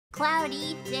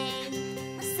cloudy day,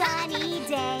 sunny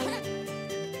day.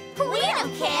 We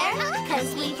don't care,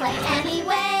 'cause we play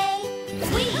anyway.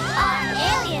 We are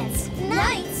aliens,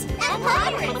 knights, and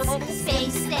pirates,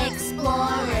 space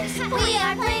explorers. We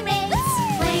are playmates,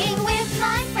 playing with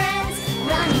my friends,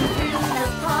 running through the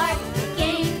park. The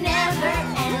game never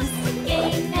ends, the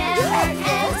game never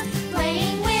ends.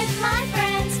 Playing with my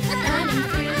friends, running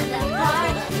through the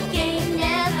park. The game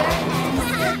never ends,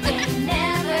 the game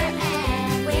never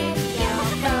ends. With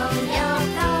Yoko,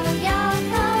 Yoko,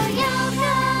 Yoko, Yoko.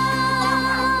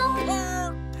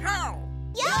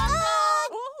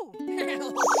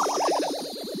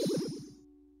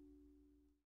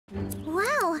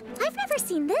 Wow, I've never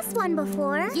seen this one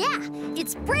before. Yeah,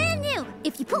 it's brand new.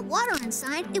 If you put water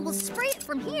inside, it will spray it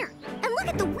from here. And look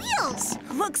at the wheels.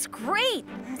 Looks great.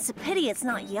 It's a pity it's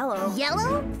not yellow.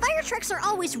 Yellow? Fire trucks are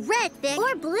always red, Vic.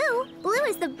 Or blue. Blue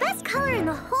is the best color in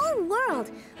the whole world.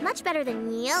 Much better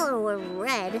than yellow or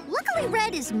red. Luckily,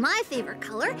 red is my favorite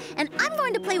color, and I'm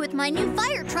going to play with my new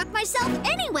fire truck myself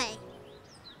anyway.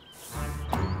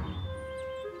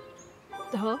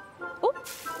 Huh? Oh.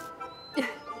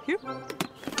 Here.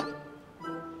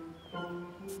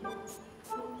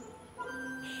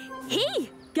 Hey,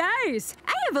 guys!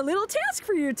 I have a little task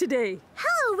for you today.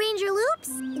 Hello, Ranger Loops.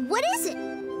 What is it?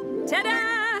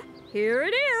 Ta-da! Here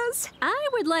it is. I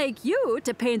would like you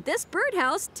to paint this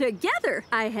birdhouse together.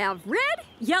 I have red,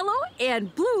 yellow,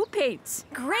 and blue paints.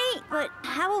 Great, but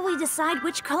how will we decide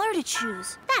which color to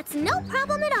choose? That's no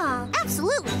problem at all.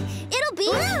 Absolutely. It'll be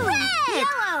Blue. red.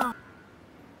 Yellow!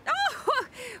 Oh,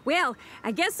 well,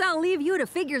 I guess I'll leave you to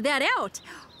figure that out.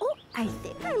 Oh, I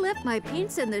think I left my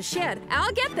paints in the shed.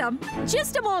 I'll get them.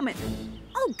 Just a moment.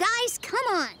 Oh, guys, come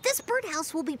on. This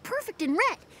birdhouse will be perfect in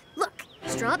red. Look,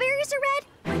 strawberries are red,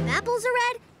 ripe apples are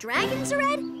red, dragons are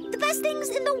red. The best things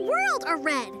in the world are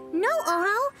red. No,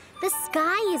 Oto. The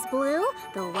sky is blue.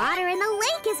 The water in the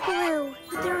lake is blue.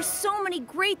 But there are so many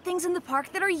great things in the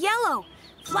park that are yellow.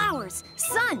 Flowers,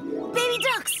 sun, baby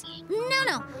ducks.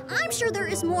 No, I'm sure there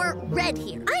is more red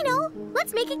here. I know.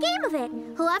 Let's make a game of it.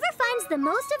 Whoever finds the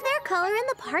most of their color in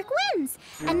the park wins.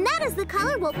 And that is the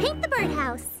color we'll paint the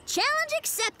birdhouse. Challenge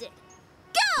accepted.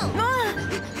 Go!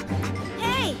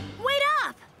 Hey, wait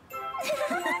up!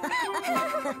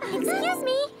 Excuse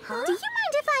me. Huh? Do you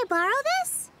mind if I borrow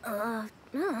this?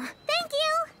 Thank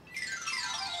you.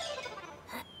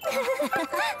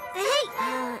 Hey,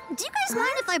 do you guys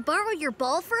mind if I borrow your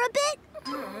ball for a bit?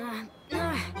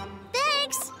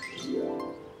 Thanks.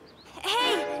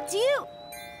 Hey, do you...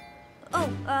 Oh,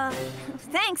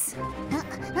 thanks.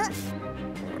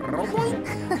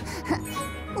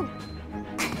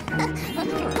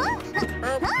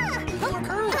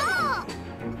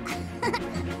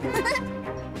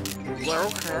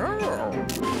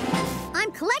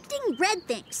 I'm collecting red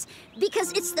things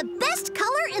because it's the best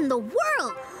color in the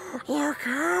world.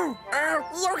 Yoko!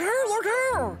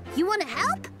 Yoko! You want to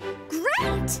help?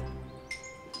 Great!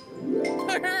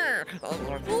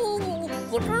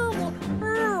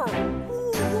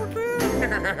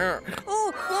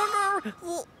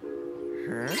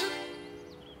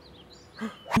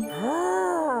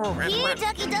 Here,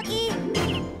 ducky ducky.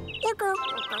 Yoko.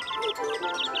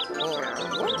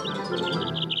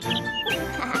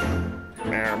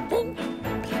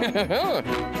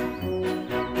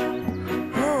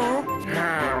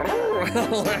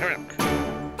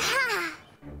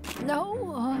 No.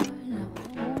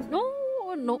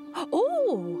 Oh,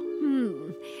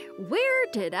 where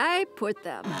did I put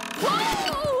them?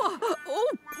 Whoa!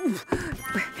 Oh,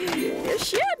 the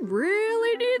shed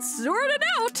really needs sorting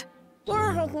out.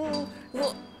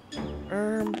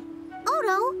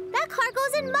 Oto, that car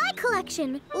goes in my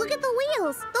collection. Look at the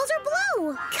wheels. Those are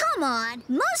blue. Come on,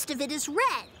 most of it is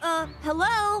red.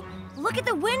 Hello? Look at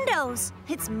the windows.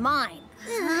 It's mine.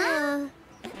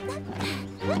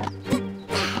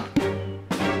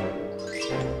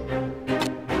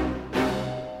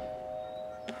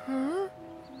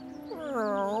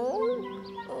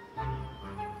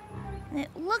 It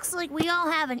looks like we all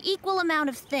have an equal amount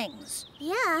of things.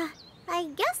 Yeah, I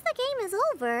guess the game is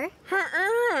over.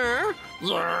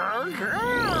 Wow,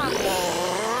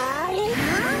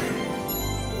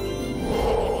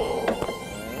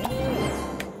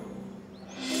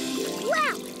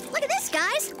 look at this,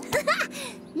 guys.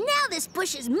 Now this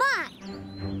bush is mine.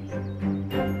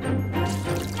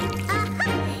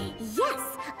 Yes,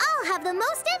 I'll have the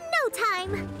most in no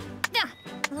time.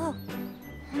 Oh.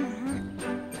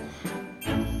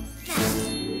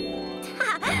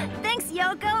 Thanks,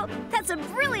 Yoko. That's a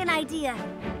brilliant idea.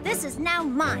 This is now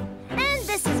mine, and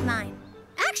this is mine.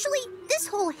 Actually, this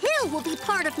whole hill will be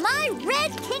part of my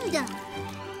red kingdom.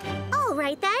 Oh, All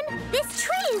right then, this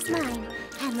tree is mine,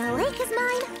 and the lake is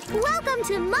mine. Welcome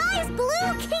to my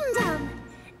Blue Kingdom.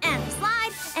 And the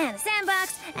slide, and the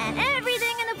sandbox, and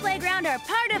everything in the playground are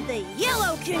part of the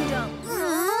Yellow Kingdom.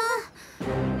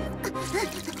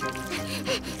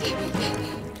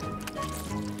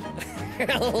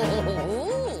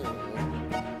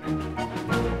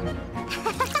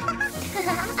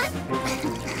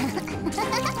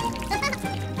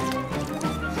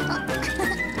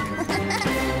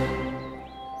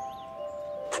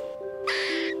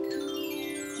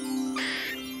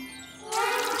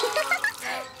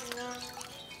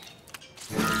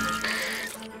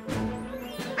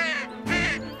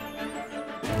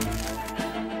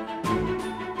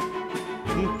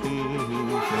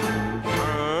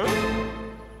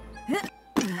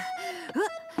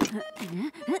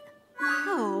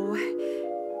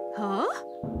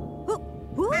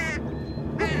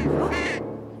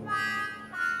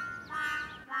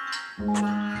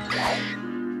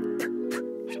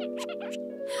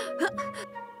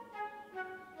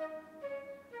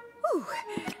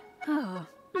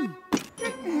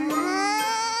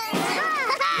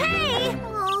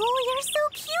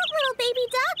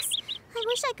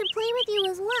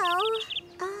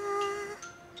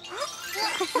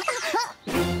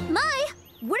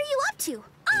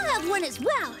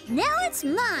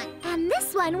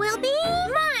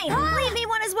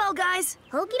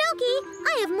 Okie dokie,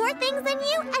 I have more things than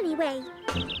you anyway.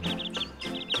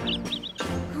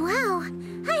 Wow,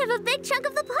 I have a big chunk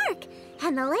of the park,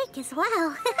 and the lake as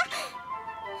well.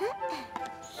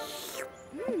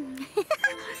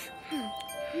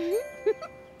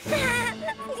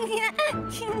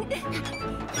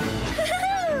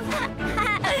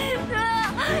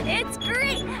 It's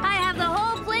great! I have the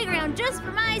whole playground just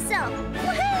for myself.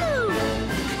 Woohoo!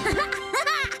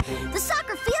 The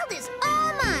soccer field is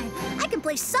all mine. I can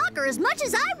play soccer as much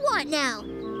as I want now.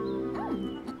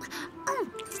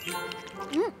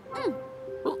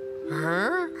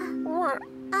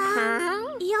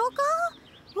 Yoko?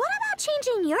 What about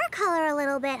changing your color a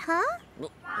little bit, huh?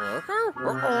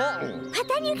 But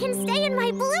then you can stay in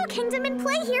my Blue Kingdom and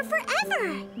play here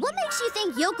forever. What makes you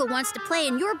think Yoko wants to play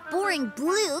in your boring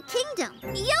Blue Kingdom?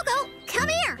 Yoko, come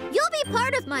here. You'll be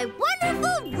part of my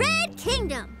wonderful Red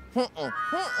Kingdom.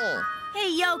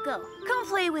 Hey, Yoko, come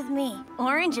play with me.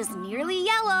 Orange is nearly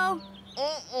yellow.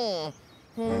 Yoko!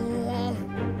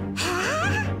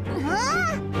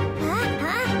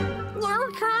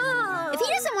 If he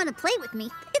doesn't want to play with me,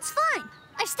 it's fine.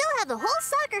 I still have the whole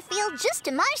soccer field just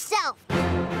to myself.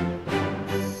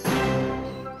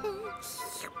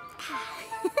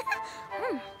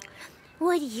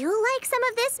 Would you like some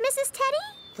of this, Mrs. Teddy?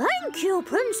 Thank you,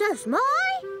 Princess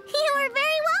Mai. You are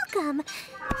very welcome.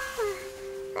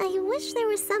 I wish there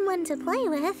was someone to play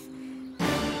with.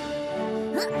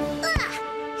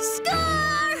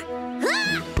 Score!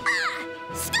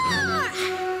 Score!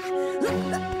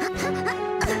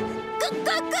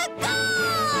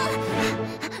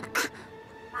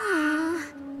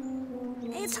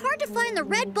 It's hard to find the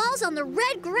red balls on the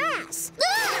red grass.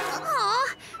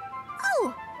 Aw!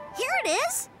 Oh, here it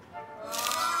is.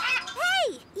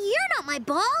 Hey, you're not my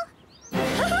ball.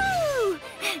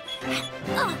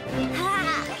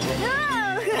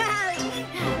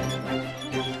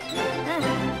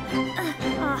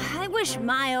 I wish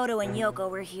my Oto and Yoko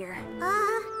were here.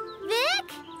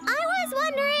 Vic, I was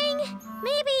wondering,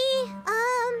 maybe,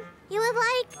 you would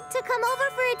like to come over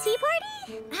for a tea party?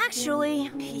 Actually,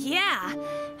 yeah.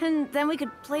 And then we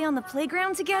could play on the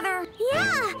playground together? Yeah,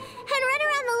 and run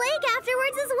around the lake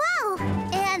afterwards as well.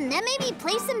 And then maybe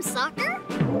play some soccer?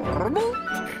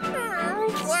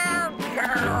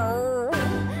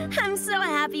 I'm so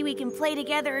happy we can play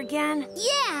together again.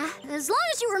 Yeah, as long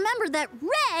as you remember that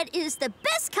red is the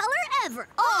best color ever.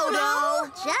 Oh, no!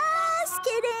 Just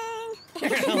kidding.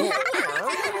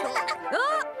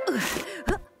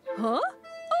 Huh?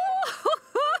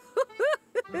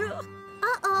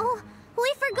 Uh-oh,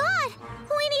 we forgot.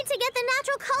 We need to get the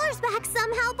natural colors back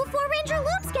somehow before Ranger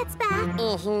Loops gets back.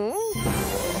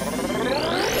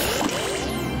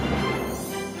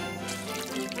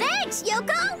 Thanks,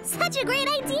 Yoko! Such a great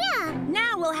idea.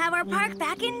 Now we'll have our park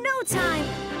back in no time.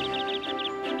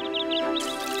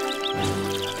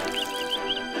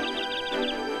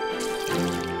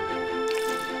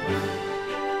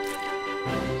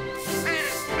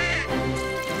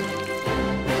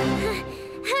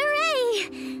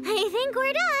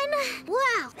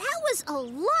 A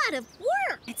lot of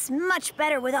work. It's much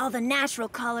better with all the natural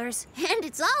colors. And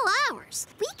it's all ours.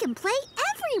 We can play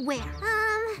everywhere.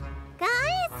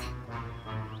 Guys?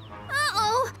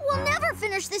 Uh-oh. We'll never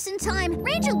finish this in time.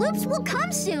 Ranger Loops will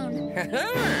come soon.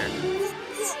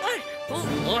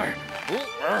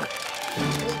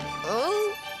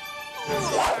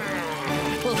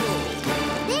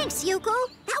 Thanks, Yoko.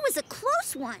 That was a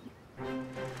close one.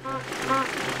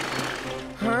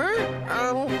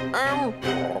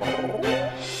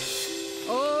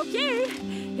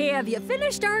 Okay, have you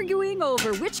finished arguing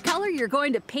over which color you're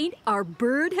going to paint our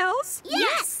birdhouse?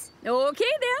 Yes! Okay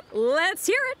then, let's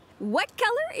hear it. What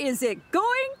color is it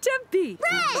going to be?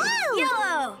 Red! Blue!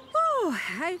 Yellow! Oh,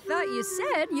 I thought you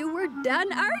said you were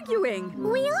done arguing.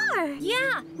 We are.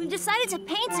 Yeah, we've decided to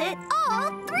paint it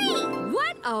all three.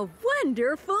 What a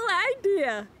wonderful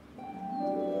idea.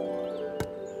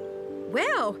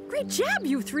 Well, great job,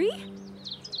 you three.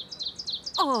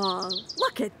 Oh,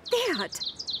 look at that.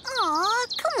 Aw,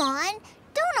 come on.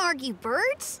 Don't argue,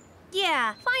 birds.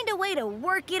 Yeah, find a way to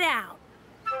work it out.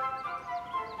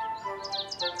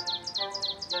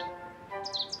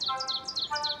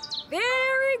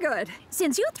 Very good.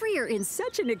 Since you three are in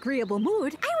such an agreeable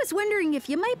mood, I was wondering if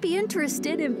you might be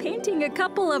interested in painting a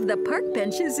couple of the park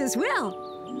benches as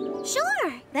well.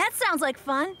 Sure. That sounds like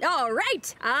fun. All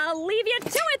right, I'll leave you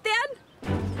to it then.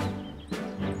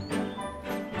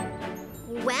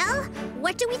 Well,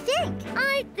 what do we think?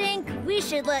 I think we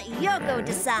should let Yoko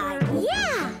decide.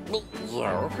 Yeah.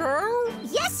 Yoko?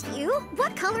 Yes, you.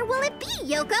 What color will it be,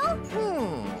 Yoko?